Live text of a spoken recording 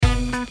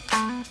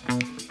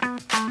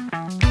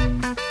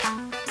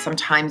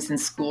Sometimes in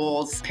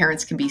schools,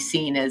 parents can be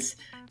seen as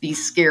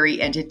these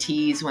scary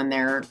entities when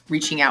they're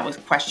reaching out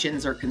with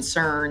questions or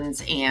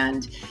concerns,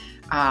 and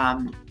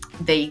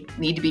they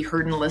need to be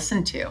heard and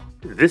listened to.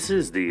 This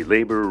is the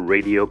Labor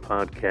Radio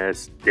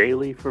Podcast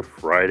daily for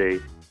Friday,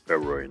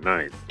 February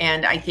 9th.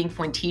 And I think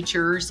when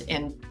teachers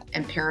and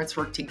parents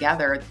work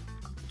together,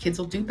 kids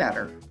will do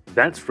better.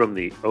 That's from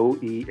the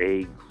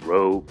OEA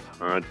Grow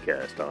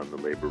podcast on the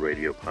Labor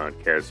Radio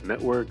Podcast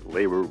Network,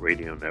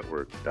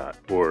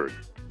 laborradionetwork.org.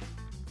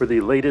 For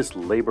the latest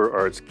labor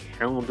arts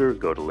calendar,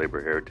 go to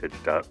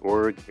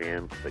laborheritage.org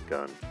and click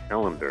on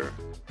calendar.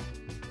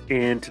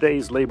 In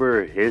today's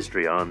labor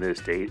history, on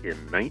this date in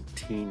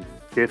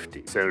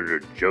 1950,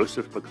 Senator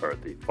Joseph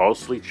McCarthy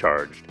falsely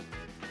charged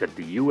that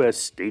the U.S.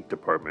 State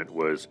Department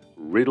was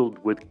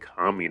riddled with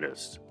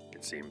communists.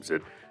 It seems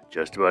that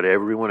just about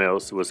everyone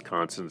else the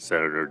Wisconsin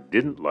senator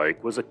didn't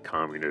like was a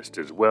communist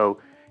as well,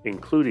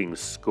 including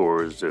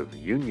scores of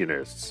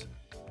unionists.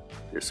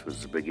 This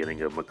was the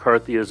beginning of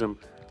McCarthyism.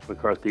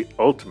 McCarthy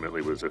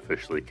ultimately was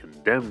officially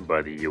condemned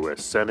by the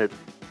U.S. Senate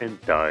and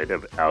died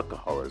of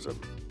alcoholism.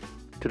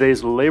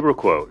 Today's labor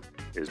quote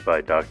is by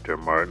Dr.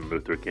 Martin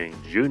Luther King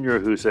Jr.,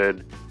 who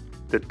said,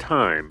 "The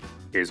time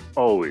is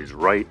always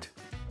right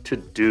to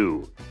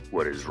do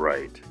what is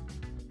right."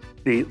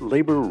 The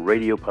Labor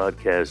Radio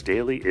Podcast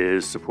Daily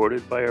is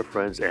supported by our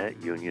friends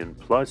at Union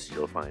Plus.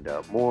 You'll find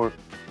out more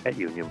at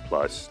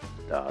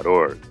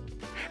unionplus.org.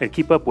 And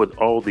keep up with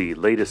all the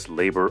latest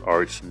labor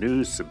arts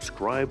news.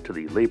 Subscribe to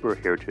the Labor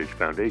Heritage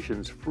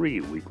Foundation's free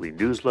weekly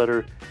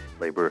newsletter,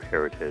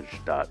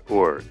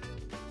 laborheritage.org.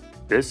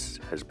 This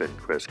has been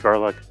Chris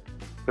Garlock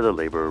for the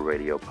Labor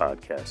Radio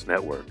Podcast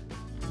Network.